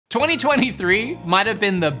2023 might have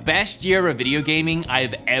been the best year of video gaming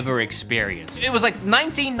I've ever experienced. It was like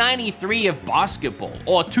 1993 of basketball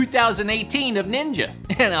or 2018 of Ninja,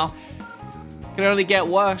 you know. Can only get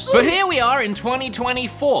worse. But here we are in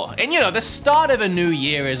 2024. And you know, the start of a new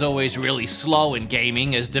year is always really slow in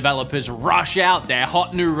gaming as developers rush out their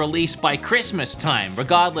hot new release by Christmas time,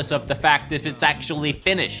 regardless of the fact if it's actually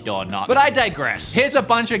finished or not. But I digress. Here's a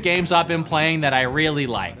bunch of games I've been playing that I really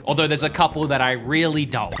like, although there's a couple that I really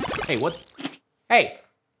don't. Hey, what? Hey.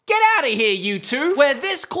 Get out of here, you two! We're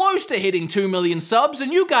this close to hitting 2 million subs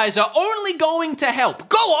and you guys are only going to help.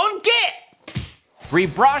 Go on, get!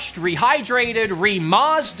 Rebrushed, rehydrated,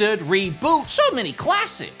 remastered, reboot, so many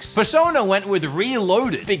classics. Persona went with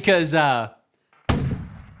Reloaded because, oh,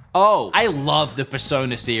 I love the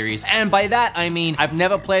Persona series, and by that I mean I've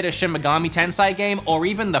never played a Shin Megami Tensei game or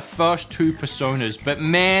even the first two Personas, but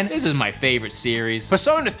man, this is my favorite series.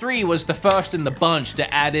 Persona 3 was the first in the bunch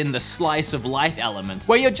to add in the slice of life elements,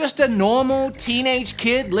 where you're just a normal teenage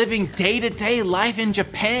kid living day-to-day life in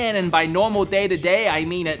Japan, and by normal day-to-day I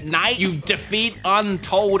mean at night you defeat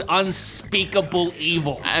untold, unspeakable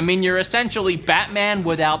evil. I mean, you're essentially Batman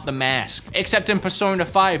without the mask, except in Persona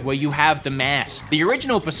 5 where you have the mask. The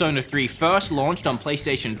original Persona 3 first launched on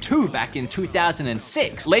PlayStation 2 back in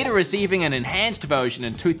 2006, later receiving an enhanced version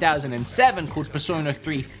in 2007 called Persona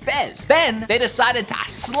 3 Fez. Then, they decided to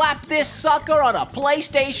slap this sucker on a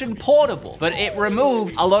PlayStation Portable, but it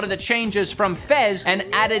removed a lot of the changes from Fez and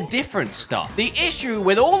added different stuff. The issue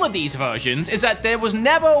with all of these versions is that there was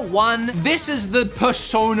never one, this is the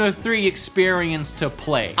Persona 3 experience to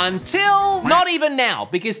play. Until, not even now,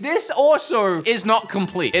 because this also is not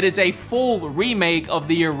complete. It is a full remake of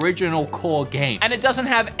the original core game, and it doesn't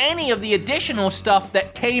have any of the additional stuff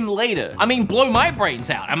that came later. I mean, blow my brains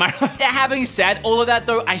out, am I right? Having said all of that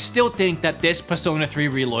though, I still think that this Persona 3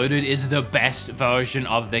 Reloaded is the best version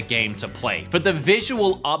of the game to play, for the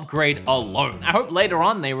visual upgrade alone. I hope later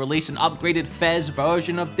on they release an upgraded Fez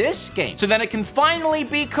version of this game, so then it can finally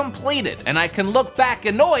be completed, and I can look back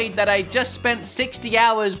annoyed that I just spent 60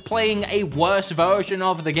 hours playing a worse version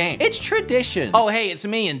of the game. It's tradition. Oh hey, it's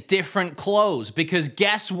me in different clothes, because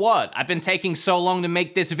guess what? I've been taking so long to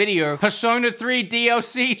make this video. Persona 3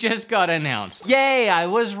 DLC just got announced. Yay, I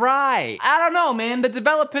was right. I don't know, man. The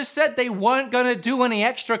developers said they weren't gonna do any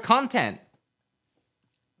extra content.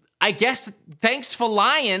 I guess thanks for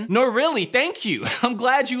lying. No, really, thank you. I'm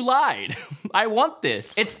glad you lied. I want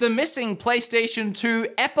this. It's the missing PlayStation 2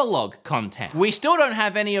 epilogue content. We still don't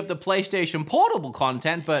have any of the PlayStation Portable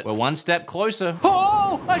content, but we're one step closer.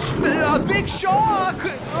 Oh, a big shark!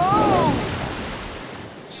 Oh!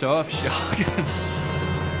 Surfshark.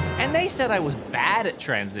 And they said I was bad at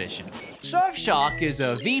transitions. Surfshark is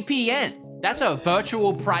a VPN. That's a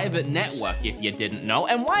virtual private network, if you didn't know.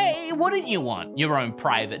 And why wouldn't you want your own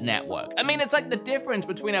private network? I mean, it's like the difference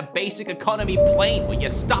between a basic economy plane where you're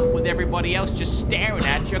stuck with everybody else just staring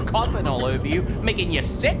at you, coughing all over you, making you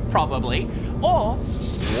sick probably, or,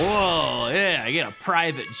 whoa, yeah, I get a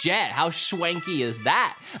private jet. How swanky is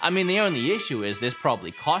that? I mean, the only issue is this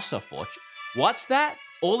probably costs a fortune. What's that?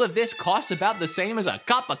 All of this costs about the same as a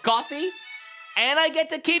cup of coffee? And I get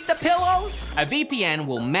to keep the pillows? A VPN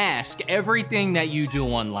will mask everything that you do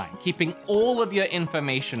online, keeping all of your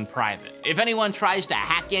information private. If anyone tries to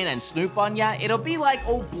hack in and snoop on ya, it'll be like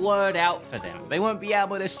all blurred out for them. They won't be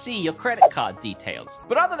able to see your credit card details.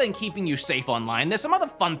 But other than keeping you safe online, there's some other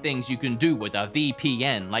fun things you can do with a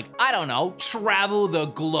VPN, like, I don't know, travel the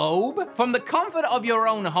globe? From the comfort of your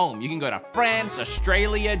own home, you can go to France,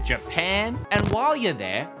 Australia, Japan, and while you're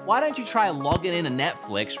there, why don't you try logging in to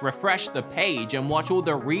Netflix, refresh the page, and watch all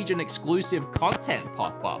the region-exclusive content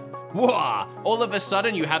pop up. Whoa! All of a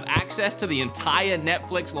sudden you have access to the entire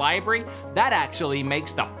Netflix library? That actually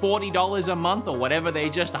makes the $40 a month or whatever they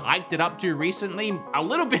just hiked it up to recently a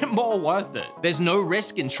little bit more worth it. There's no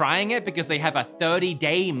risk in trying it because they have a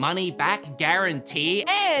 30-day money-back guarantee,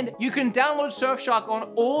 and you can download Surfshark on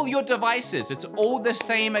all your devices. It's all the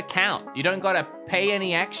same account. You don't gotta pay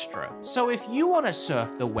any extra. So if you wanna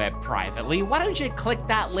surf the web privately, why don't you click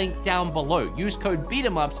that link down below? Use code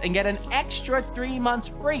Beatemups and get an extra 3 months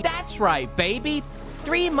free. That's right, baby.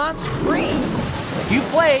 3 months free. You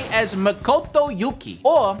play as Makoto Yuki,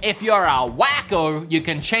 or if you're a wacko, you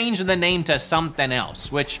can change the name to something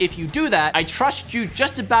else, which if you do that, I trust you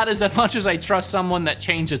just about as much as I trust someone that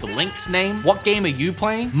changes Link's name. What game are you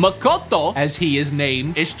playing? Makoto, as he is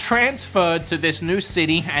named, is transferred to this new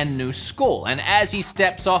city and new school, and as he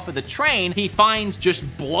steps off of the train, he finds just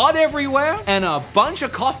blood everywhere and a bunch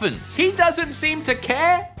of coffins. He doesn't seem to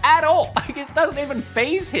care, at all. Like, it doesn't even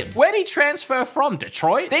faze him. Where'd he transfer from?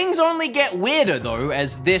 Detroit? Things only get weirder though,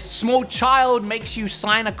 as this small child makes you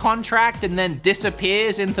sign a contract and then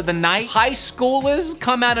disappears into the night. High schoolers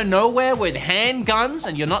come out of nowhere with handguns,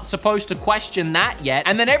 and you're not supposed to question that yet.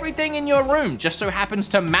 And then everything in your room just so happens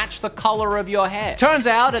to match the color of your hair. Turns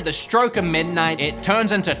out at the stroke of midnight, it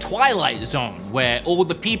turns into Twilight Zone, where all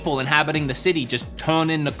the people inhabiting the city just turn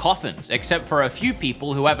into coffins, except for a few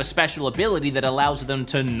people who have a special ability that allows them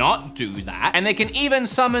to not do that. And they can even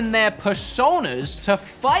summon their personas to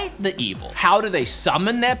fight the evil. How do they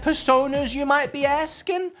summon their personas, you might be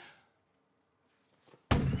asking?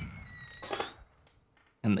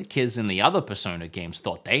 And the kids in the other Persona games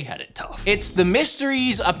thought they had it tough. It's the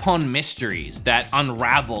mysteries upon mysteries that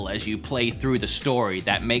unravel as you play through the story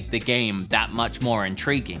that make the game that much more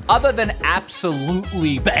intriguing. Other than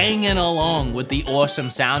absolutely banging along with the awesome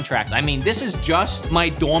soundtracks, I mean, this is just my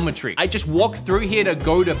dormitory. I just walk through here to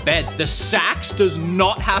go to bed. The sax does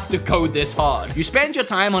not have to go this hard. You spend your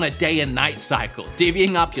time on a day and night cycle,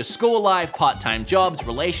 divvying up your school life, part-time jobs,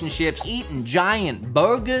 relationships, eating giant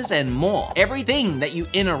burgers, and more. Everything that you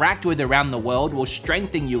interact with around the world will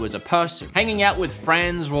strengthen you as a person. Hanging out with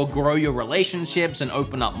friends will grow your relationships and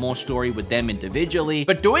open up more story with them individually.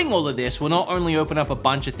 But doing all of this will not only open up a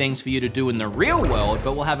bunch of things for you to do in the real world,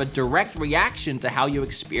 but will have a direct reaction to how you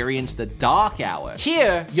experience the dark hour.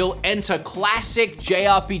 Here, you'll enter classic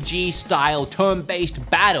JRPG style turn-based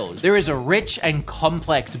battles. There is a rich and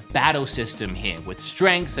complex battle system here with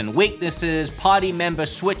strengths and weaknesses, party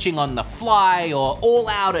members switching on the fly, or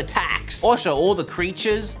all-out attacks. Also, all the creatures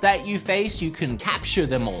that you face, you can capture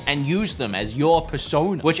them all and use them as your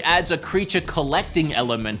persona, which adds a creature collecting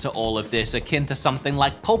element to all of this, akin to something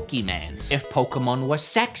like Pokemans, if Pokemon were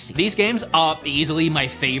sexy. These games are easily my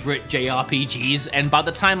favorite JRPGs, and by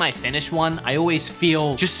the time I finish one, I always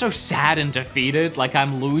feel just so sad and defeated, like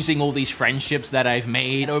I'm losing all these friendships that I've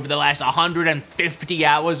made over the last 150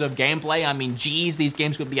 hours of gameplay. I mean, geez, these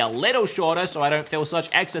games could be a little shorter so I don't feel such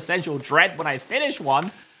existential dread when I finish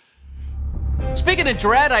one. Speaking of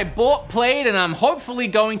dread, I bought, played, and I'm hopefully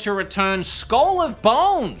going to return Skull of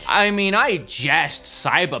Bones. I mean, I jest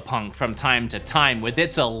Cyberpunk from time to time with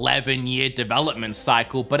its 11-year development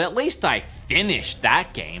cycle, but at least I finished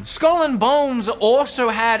that game. Skull and Bones also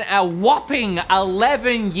had a whopping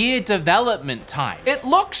 11-year development time. It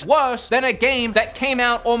looks worse than a game that came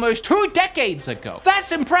out almost 2 decades ago.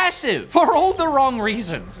 That's impressive for all the wrong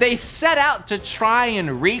reasons. They set out to try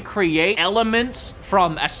and recreate elements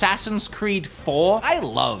from Assassin's Creed 4. I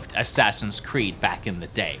loved Assassin's Creed back in the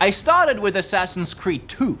day. I started with Assassin's Creed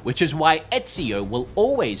 2, which is why Ezio will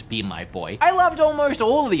always be my boy. I loved almost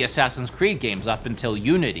all of the Assassin's Creed games up until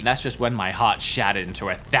Unity. That's just when my heart shattered into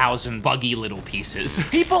 1,000 buggy little pieces.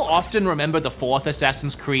 People often remember the 4th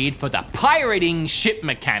Assassin's Creed for the pirating ship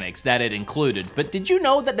mechanics that it included, but did you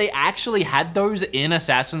know that they actually had those in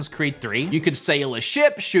Assassin's Creed 3? You could sail a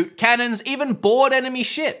ship, shoot cannons, even board enemy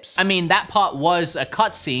ships. I mean, that part was a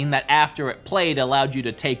cutscene that after it played allowed you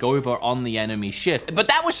to take over on the enemy ship, but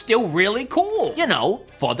that was still really cool, you know,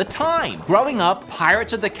 for the time. Growing up,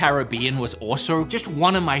 Pirates of the Caribbean was also just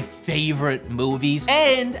one of my favorite movies,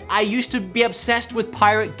 and I used to be obsessed with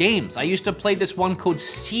pirate games. I used to play this one called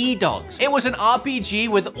Sea Dogs. It was an RPG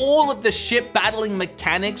with all of the ship battling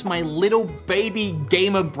mechanics my little baby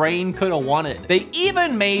gamer brain could have wanted. They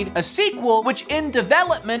even made a sequel, which in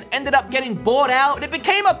development ended up getting bought out, and it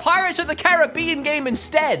became a Pirates of the Caribbean game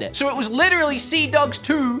instead. So it was literally Sea Dogs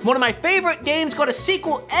 2, one of my favorite games, got a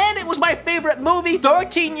sequel, and it was my favorite movie.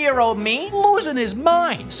 13-year-old me losing his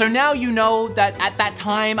mind. So now you know that at that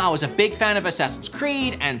time, I was a big fan of Assassin's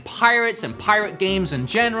Creed and pirates and pirate games in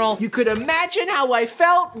general. You could imagine how I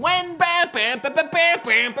felt when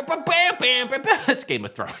it's Game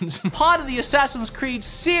of Thrones. Part of the Assassin's Creed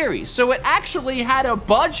series, so it actually had a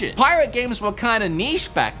budget. Pirate games were kind of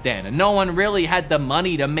niche back then, and no one really had the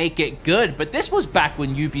money to make it good, but this was back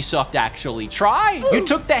when Ubisoft actually tried. You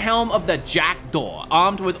took the helm of the Jackdaw,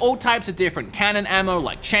 armed with all types of different cannon ammo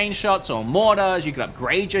like chain shots or mortars. You could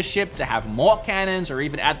upgrade your ship to have more cannons or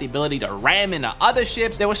even add the ability to ram into other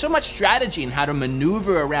ships. There was so much strategy in how to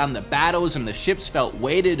maneuver around the battles, and the ships felt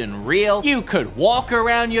weighted and real. You could walk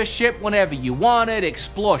around your ship whenever you wanted,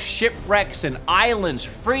 explore shipwrecks and islands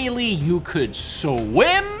freely. You could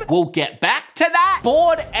swim. We'll get back to that.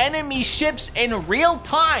 Board enemy ships in real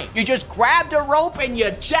time. You just grabbed a rope and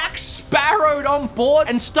you Jack Sparrowed on board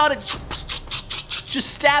and started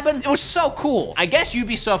just stabbing. It was so cool. I guess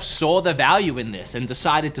Ubisoft saw the value in this and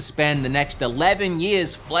decided to spend the next 11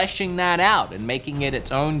 years fleshing that out and making it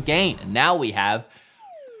its own game. And now we have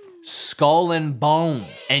Skull and Bones.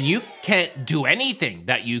 And you can't do anything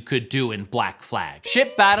that you could do in Black Flag.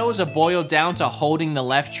 Ship battles are boiled down to holding the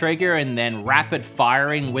left trigger and then rapid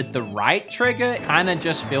firing with the right trigger. Kinda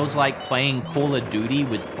just feels like playing Call of Duty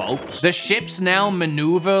with boats. The ships now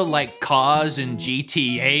maneuver like cars in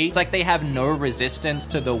GTA. It's like they have no resistance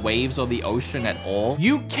to the waves or the ocean at all.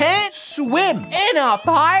 You can't swim in a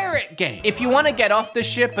pirate game. If you want to get off the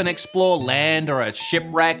ship and explore land or a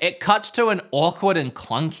shipwreck, it cuts to an awkward and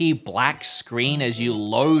clunky black screen as you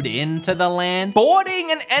load into the land.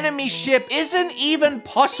 Boarding an enemy ship isn't even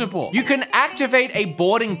possible. You can activate a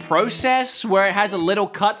boarding process where it has a little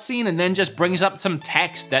cutscene and then just brings up some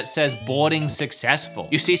text that says boarding successful.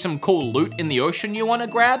 You see some cool loot in the ocean you want to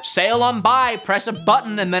grab? Sail on by, press a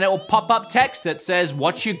button, and then it will pop up text that says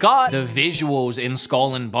what you got. The visuals in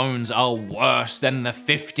Skull and Bones are worse than the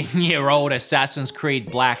 15-year-old Assassin's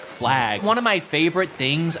Creed Black Flag. One of my favorite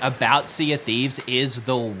things about Sea of Thieves is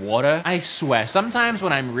the water. I swear, sometimes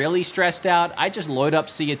when I'm really stressed out, I just load up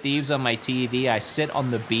Sea of Thieves on my TV, I sit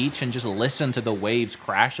on the beach and just listen to the waves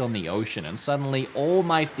crash on the ocean, and suddenly all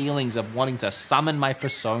my feelings of wanting to summon my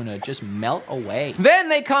persona just melt away. Then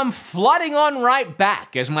they come flooding on right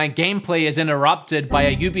back as my gameplay is interrupted by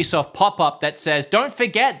a Ubisoft pop-up that says, don't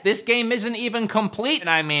forget, this game isn't even complete. And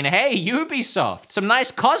I mean, hey, Ubisoft, some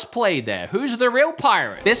nice cosplay there. Who's the real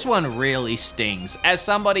pirate? This one really stings, as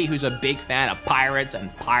somebody who's a big fan of pirates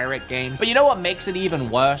and pirate games. But you know what makes it even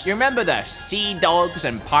worse? You remember the Sea Dogs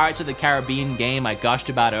and Pirates of the Caribbean game I gushed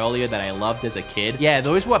about earlier that I loved as a kid? Yeah,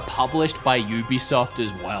 those were published by Ubisoft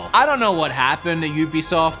as well. I don't know what happened to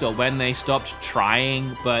Ubisoft or when they stopped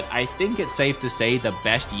trying, but I think it's safe to say the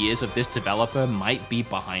best years of this developer might be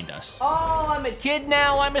behind us. Oh, I'm a kid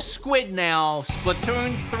now, I'm a squid now.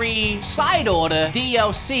 Splatoon 3 Side Order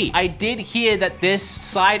DLC. I did hear that this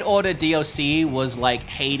Side Order DLC was like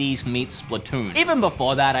Hades meets Splatoon. Even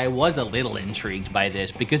before that, I was a little intrigued by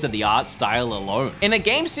this because of the art style alone. In a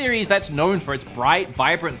game series that's known for its bright,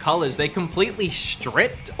 vibrant colors, they completely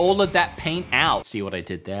stripped all of that paint out. See what I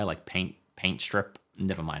did there? Like paint strip?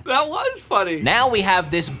 Never mind. That was funny. Now we have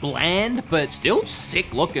this bland, but still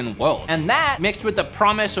sick looking world. And that, mixed with the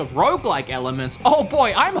promise of roguelike elements, oh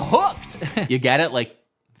boy, I'm hooked. You get it? Like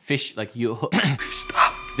fish, like you hooked.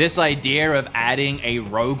 Stop. This idea of adding a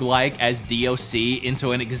roguelike as DLC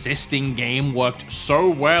into an existing game worked so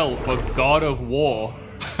well for God of War.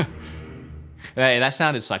 Hey, that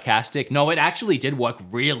sounded sarcastic. No, it actually did work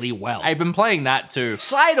really well. I've been playing that too.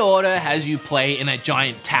 Side Order has you play in a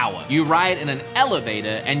giant tower. You ride in an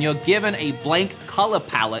elevator and you're given a blank color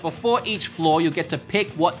palette. Before each floor, you'll get to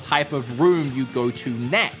pick what type of room you go to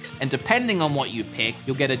next. And depending on what you pick,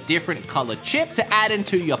 you'll get a different color chip to add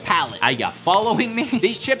into your palette. Are you following me?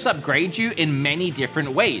 These chips upgrade you in many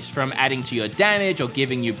different ways, from adding to your damage or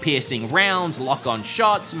giving you piercing rounds, lock-on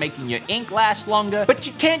shots, making your ink last longer. But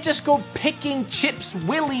you can't just go picking chips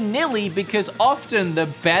willy-nilly, because often the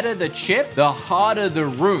better the chip, the harder the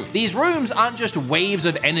room. These rooms aren't just waves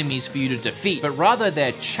of enemies for you to defeat, but rather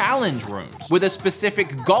they're challenge rooms with a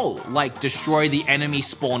specific goal, like destroy the enemy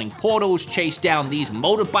spawning portals, chase down these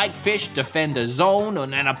motorbike fish, defend a zone,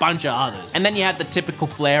 and then a bunch of others. And then you have the typical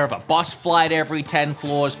flair of a boss fight every 10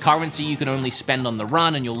 floors, currency you can only spend on the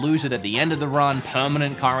run and you'll lose it at the end of the run,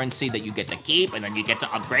 permanent currency that you get to keep, and then you get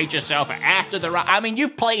to upgrade yourself after the run. I mean,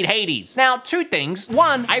 you've played Hades. Now, two things.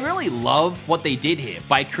 One, I really love what they did here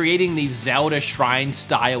by creating these Zelda Shrine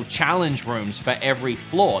style challenge rooms for every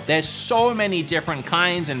floor. There's so many different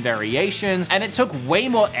kinds and variations, and it took way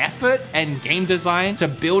more effort and game design to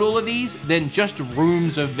build all of these than just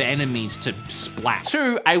rooms of enemies to splat.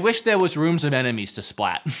 Two, I wish there was rooms of enemies to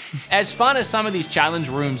splat. As fun as some of these challenge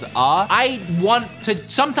rooms are, I want to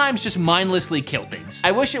sometimes just mindlessly kill things.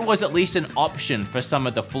 I wish it was at least an option for some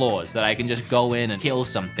of the floors that I can just go in and kill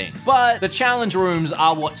some things. But the challenge rooms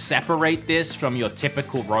are what separate this from your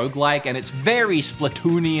typical roguelike, and it's very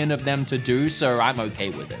Splatoonian of them to do, so I'm okay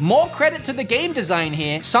with it. More credit to the game design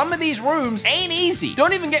here. Some of these rooms ain't easy.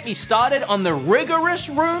 Don't even get me started on the rigorous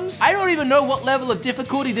rooms. I don't even know what level of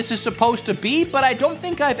difficulty this is supposed to be, but I don't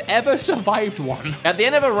think I've ever survived one. At the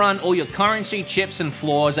end of a run, all your currency, chips, and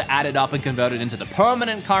floors are added up and converted into the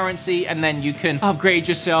permanent currency, and then you can upgrade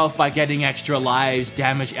yourself by getting extra lives,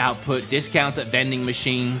 damage output, discounts at vending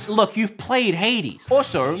machines. Look, you've played played Hades.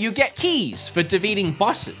 Also, you get keys for defeating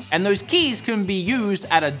bosses, and those keys can be used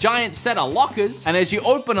at a giant set of lockers, and as you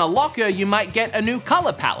open a locker, you might get a new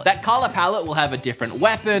color palette. That color palette will have a different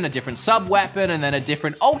weapon, a different sub-weapon, and then a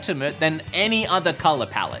different ultimate than any other color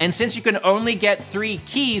palette. And since you can only get 3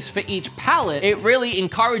 keys for each palette, it really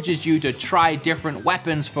encourages you to try different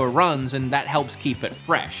weapons for runs, and that helps keep it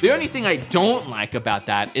fresh. The only thing I don't like about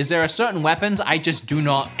that is there are certain weapons I just do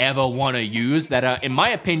not ever want to use that are, in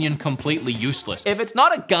my opinion, completely useless. If it's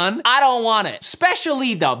not a gun, I don't want it.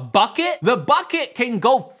 Especially the bucket. The bucket can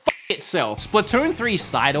go itself. Splatoon 3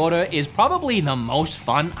 side order is probably the most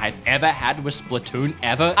fun I've ever had with Splatoon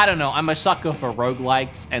ever. I don't know, I'm a sucker for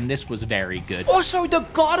roguelikes, and this was very good. Also, the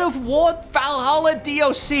God of War Valhalla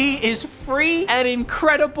DLC is free and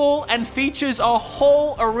incredible and features a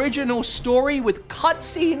whole original story with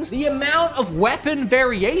cutscenes. The amount of weapon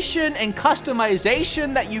variation and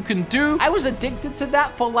customization that you can do, I was addicted to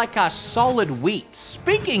that for like a solid week.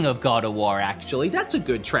 Speaking of God of War, actually, that's a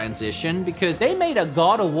good transition because they made a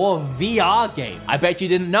God of War VR game. I bet you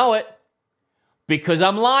didn't know it. Because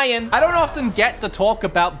I'm lying. I don't often get to talk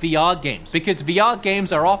about VR games because VR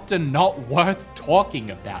games are often not worth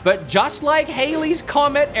talking about. But just like Halley's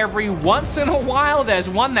Comet, every once in a while, there's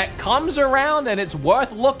one that comes around and it's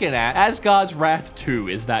worth looking at. Asgard's Wrath 2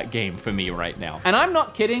 is that game for me right now. And I'm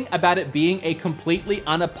not kidding about it being a completely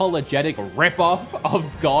unapologetic ripoff of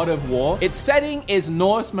God of War. Its setting is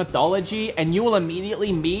Norse mythology, and you will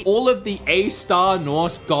immediately meet all of the A-star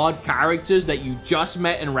Norse god characters that you just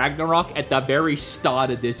met in Ragnarok at the very start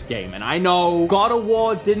of this game. And I know God of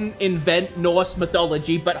War didn't invent Norse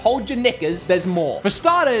mythology, but hold your knickers, there's more. For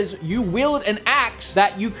starters, you wield an axe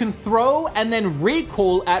that you can throw and then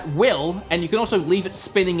recall at will, and you can also leave it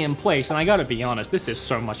spinning in place. And I gotta be honest, this is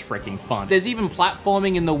so much freaking fun. There's even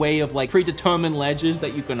platforming in the way of like predetermined ledges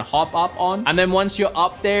that you can hop up on. And then once you're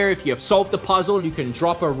up there, if you've solved the puzzle, you can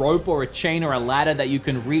drop a rope or a chain or a ladder that you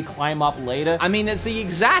can re-climb up later. I mean, it's the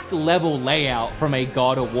exact level layout from a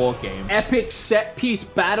God of War game. Epic set piece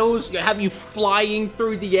battles, have you flying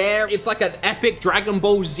through the air. It's like an epic Dragon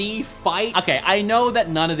Ball Z fight. Okay, I know that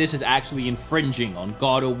none of this is actually infringing on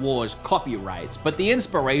God of War's copyrights, but the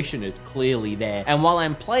inspiration is clearly there. And while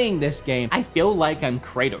I'm playing this game, I feel like I'm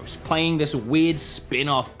Kratos, playing this weird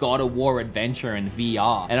spin-off God of War adventure in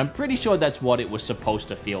VR. And I'm pretty sure that's what it was supposed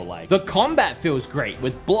to feel like. The combat feels great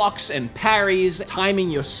with blocks and parries,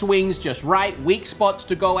 timing your swings just right, weak spots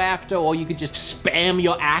to go after, or you could just spam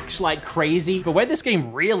your axe like crazy. But where this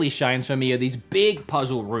game really shines for me are these big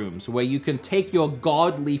puzzle rooms where you can take your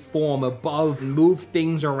godly form above and move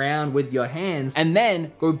things around with your hands, and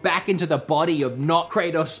then go back into the body of not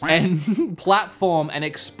Kratos and platform and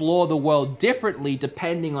explore the world differently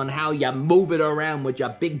depending on how you move it around with your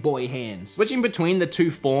big boy hands. Switching between the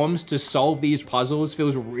two forms to solve these puzzles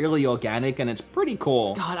feels really organic, and it's pretty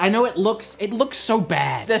cool. God, I know it looks so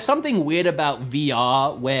bad. There's something weird about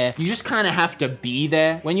VR where you just kind of have to be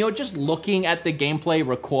there. When you're just looking at the gameplay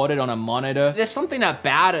recorded on a monitor, there's something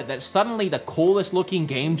about it that suddenly the coolest looking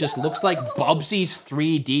game just looks like Bubsy's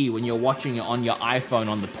 3D when you're watching it on your iPhone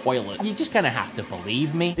on the toilet. You just kind of have to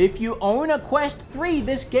believe me. If you own a Quest 3,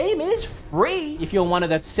 this game is free. If you're one of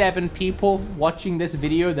the 7 people watching this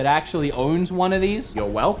video that actually owns one of these, you're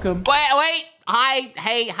welcome. Wait. Hi,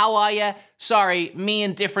 hey, how are ya? Sorry, me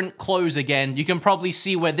in different clothes again. You can probably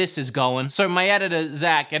see where this is going. So my editor,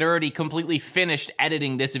 Zach, had already completely finished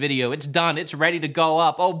editing this video. It's done, it's ready to go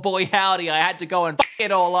up. Oh boy, howdy, I had to go and f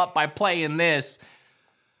it all up by playing this.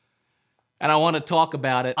 And I want to talk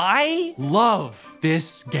about it. I love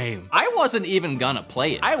this game. I wasn't even gonna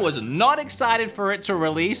play it. I was not excited for it to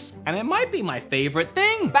release, and it might be my favorite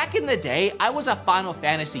thing. Back in the day, I was a Final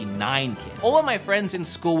Fantasy IX kid. All of my friends in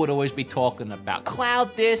school would always be talking about cloud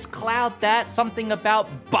this, cloud that, something about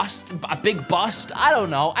bust, a big bust. I don't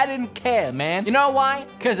know, I didn't care, man. You know why?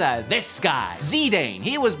 Cause of this guy, Zidane.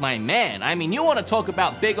 He was my man. I mean, you wanna talk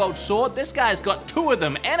about big old sword? This guy's got 2 of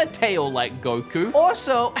them and a tail like Goku.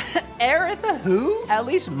 Also, Aerith who? At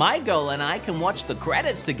least my girl and I can watch the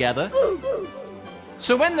credits together.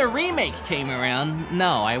 So when the remake came around,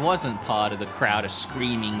 no, I wasn't part of the crowd of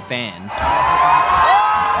screaming fans.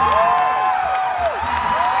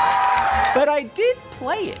 But I did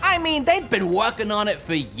play it. I mean, they'd been working on it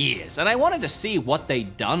for years, and I wanted to see what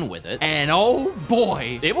they'd done with it. And oh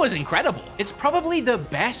boy, it was incredible. It's probably the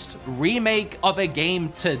best remake of a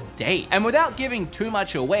game to date. And without giving too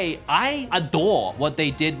much away, I adore what they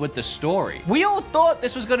did with the story. We all thought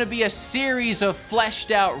this was gonna be a series of fleshed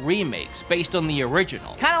out remakes based on the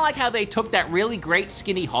original. Kind of like how they took that really great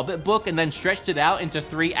skinny Hobbit book and then stretched it out into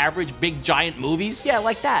 3 average big giant movies. Yeah,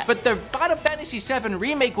 like that. But the Final Fantasy Fantasy VII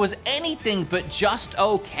Remake was anything but just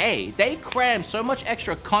okay. They crammed so much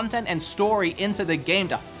extra content and story into the game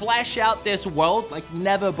to flesh out this world like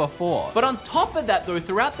never before. But on top of that though,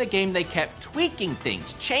 throughout the game they kept tweaking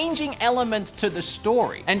things, changing elements to the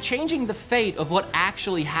story, and changing the fate of what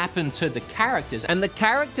actually happened to the characters. And the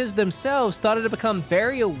characters themselves started to become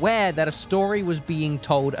very aware that a story was being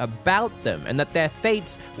told about them and that their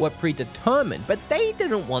fates were predetermined, but they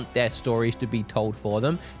didn't want their stories to be told for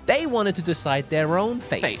them. They wanted to decide their own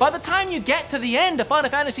fate. By the time you get to the end of Final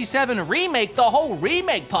Fantasy VII Remake, the whole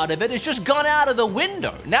remake part of it has just gone out of the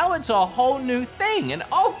window. Now it's a whole new thing, and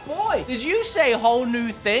oh boy, did you say whole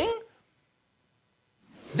new thing?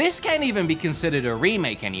 This can't even be considered a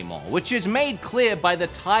remake anymore, which is made clear by the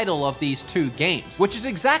title of these two games, which is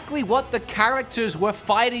exactly what the characters were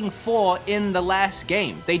fighting for in the last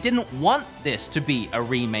game. They didn't want this to be a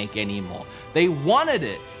remake anymore. They wanted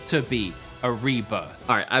it to be a rebirth.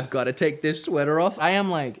 All right, I've got to take this sweater off. I am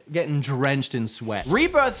like getting drenched in sweat.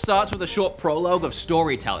 Rebirth starts with a short prologue of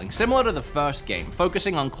storytelling, similar to the first game,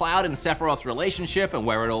 focusing on Cloud and Sephiroth's relationship and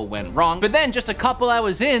where it all went wrong. But then just a couple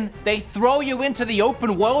hours in, they throw you into the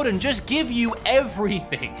open world and just give you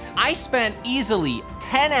everything. I spent easily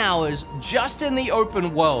 10 hours just in the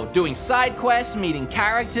open world, doing side quests, meeting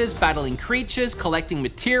characters, battling creatures, collecting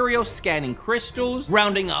materials, scanning crystals,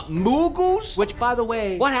 rounding up Moogles, which by the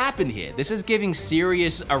way, what happened here? This is giving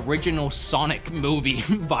serious original Sonic movie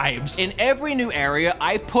vibes. In every new area,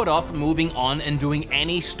 I put off moving on and doing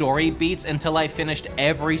any story beats until I finished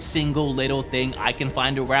every single little thing I can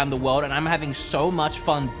find around the world, and I'm having so much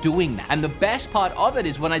fun doing that. And the best part of it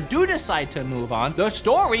is when I do decide to move on, the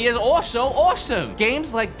story is also awesome.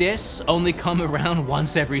 Games like this only come around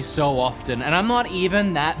once every so often, and I'm not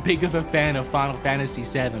even that big of a fan of Final Fantasy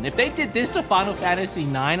VII. If they did this to Final Fantasy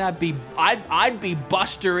IX,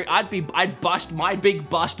 I'd bust my big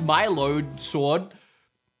bust my load sword.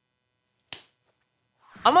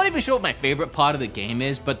 I'm not even sure what my favorite part of the game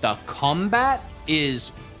is, but the combat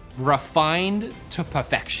is refined to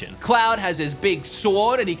perfection. Cloud has his big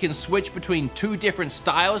sword and he can switch between two different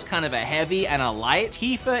styles, kind of a heavy and a light.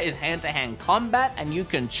 Tifa is hand-to-hand combat and you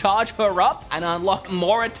can charge her up and unlock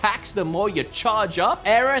more attacks the more you charge up.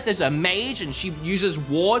 Aerith is a mage and she uses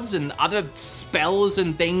wards and other spells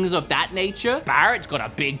and things of that nature. Barrett's got a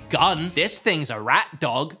big gun. This thing's a rat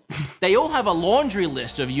dog. They all have a laundry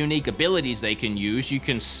list of unique abilities they can use. You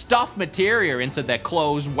can stuff materia into their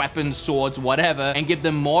clothes, weapons, swords, whatever, and give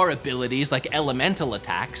them more abilities like elemental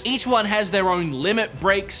attacks. Each one has their own limit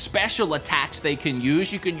break special attacks they can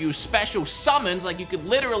use. You can use special summons, like you could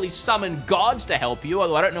literally summon gods to help you,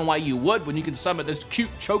 although I don't know why you would when you can summon this cute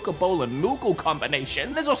Chocobo and Moogle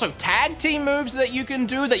combination. There's also tag team moves that you can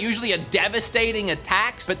do that usually are devastating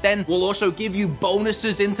attacks, but then will also give you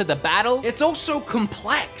bonuses into the battle. It's also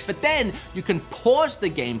complex, but then you can pause the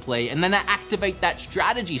gameplay and then activate that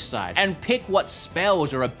strategy side and pick what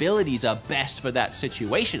spells or abilities are best for that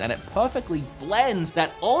situation. And it perfectly blends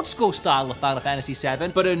that old school style of Final Fantasy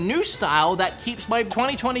VII, but a new style that keeps my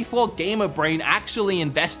 2024 gamer brain actually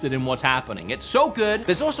invested in what's happening. It's so good.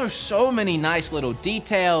 There's also so many nice little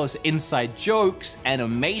details, inside jokes,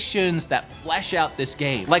 animations that flesh out this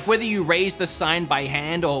game. Like whether you raise the sign by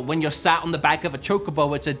hand or when you're sat on the back of a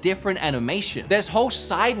chocobo, it's a different animation. There's whole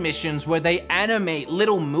side missions where they animate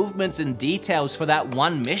little movements and details for that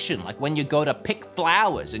one mission. Like when you go to pick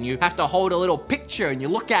flowers and you have to hold a little picture and you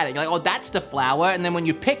look at it, you're like, oh, that's the flower. And then when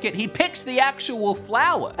you pick it, he picks the actual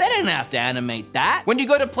flower. They didn't have to animate that. When you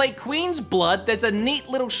go to play Queen's Blood, there's a neat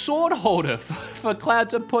little sword holder for Cloud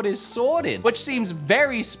to put his sword in, which seems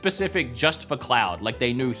very specific just for Cloud, like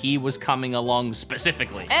they knew he was coming along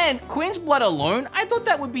specifically. And Queen's Blood alone, I thought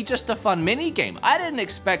that would be just a fun mini game. I didn't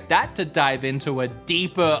expect that to dive into a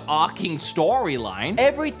deeper arcing storyline.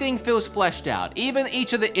 Everything feels fleshed out, even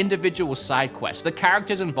each of the individual side quests. The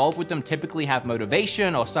characters involved with them typically have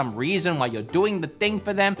motivation or some reason why you're doing the thing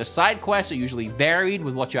for them. The side quests are usually varied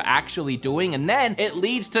with what you're actually doing, and then it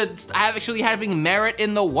leads to actually having merit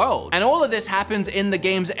in the world. And all of this happens in the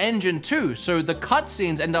game's engine too, so the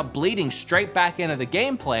cutscenes end up bleeding straight back into the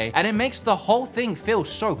gameplay, and it makes the whole thing feel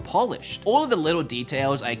so polished. All of the little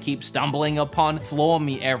details I keep stumbling upon floor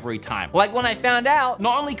me every time. Like when I found out,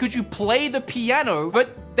 not only could you play the piano, but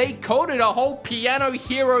they coded a whole Piano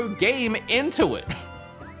Hero game into it.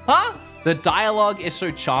 Huh? The dialogue is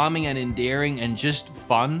so charming and endearing and just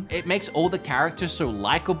fun. It makes all the characters so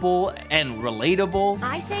likable and relatable.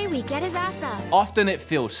 I say we get his ass up. Often it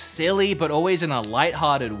feels silly, but always in a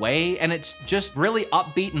lighthearted way, and it's just really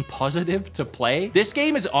upbeat and positive to play. This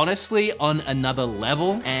game is honestly on another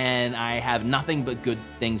level, and I have nothing but good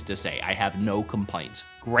things to say. I have no complaints.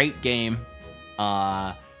 Great game.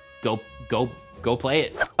 go play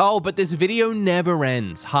it. Oh, but this video never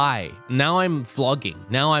ends. Hi. Now I'm vlogging.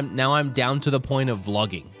 Now I'm down to the point of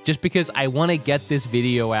vlogging. Just because I want to get this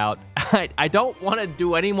video out. I don't want to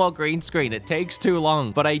do any more green screen. It takes too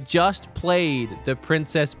long. But I just played the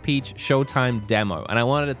Princess Peach Showtime demo, and I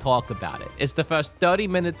wanted to talk about it. It's the first 30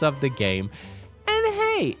 minutes of the game, and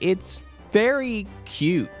hey, it's very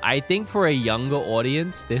cute. I think for a younger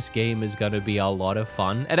audience, this game is going to be a lot of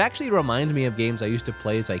fun. It actually reminds me of games I used to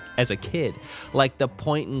play as a kid, like the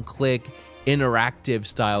point and click interactive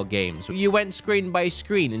style games. You went screen by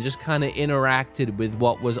screen and just kind of interacted with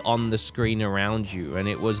what was on the screen around you. And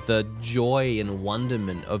it was the joy and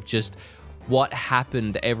wonderment of just what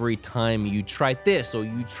happened every time you tried this or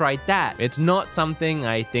you tried that. It's not something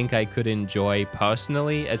I think I could enjoy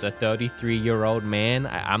personally as a 33-year-old man.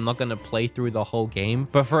 I'm not gonna play through the whole game,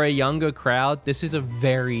 but for a younger crowd, this is a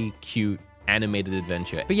very cute animated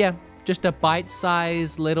adventure. But yeah, just a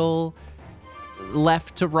bite-sized little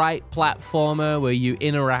left to right platformer where you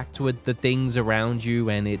interact with the things around you,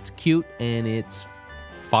 and it's cute and it's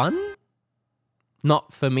fun.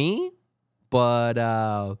 Not for me, but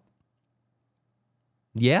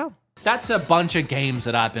yeah. That's a bunch of games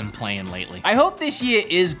that I've been playing lately. I hope this year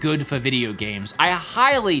is good for video games. I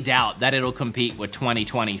highly doubt that it'll compete with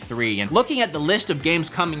 2023. And looking at the list of games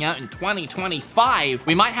coming out in 2025,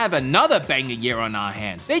 we might have another banger year on our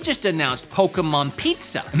hands. They just announced Pokemon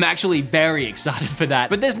Pizza. I'm actually very excited for that.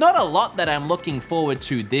 But there's not a lot that I'm looking forward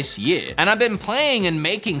to this year. And I've been playing and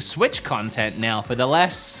making Switch content now for the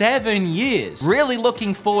last 7 years. Really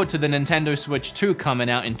looking forward to the Nintendo Switch 2 coming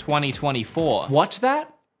out in 2024. Watch that?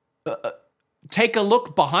 Take a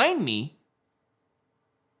look behind me?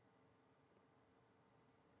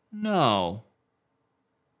 No.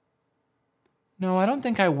 No, I don't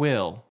think I will.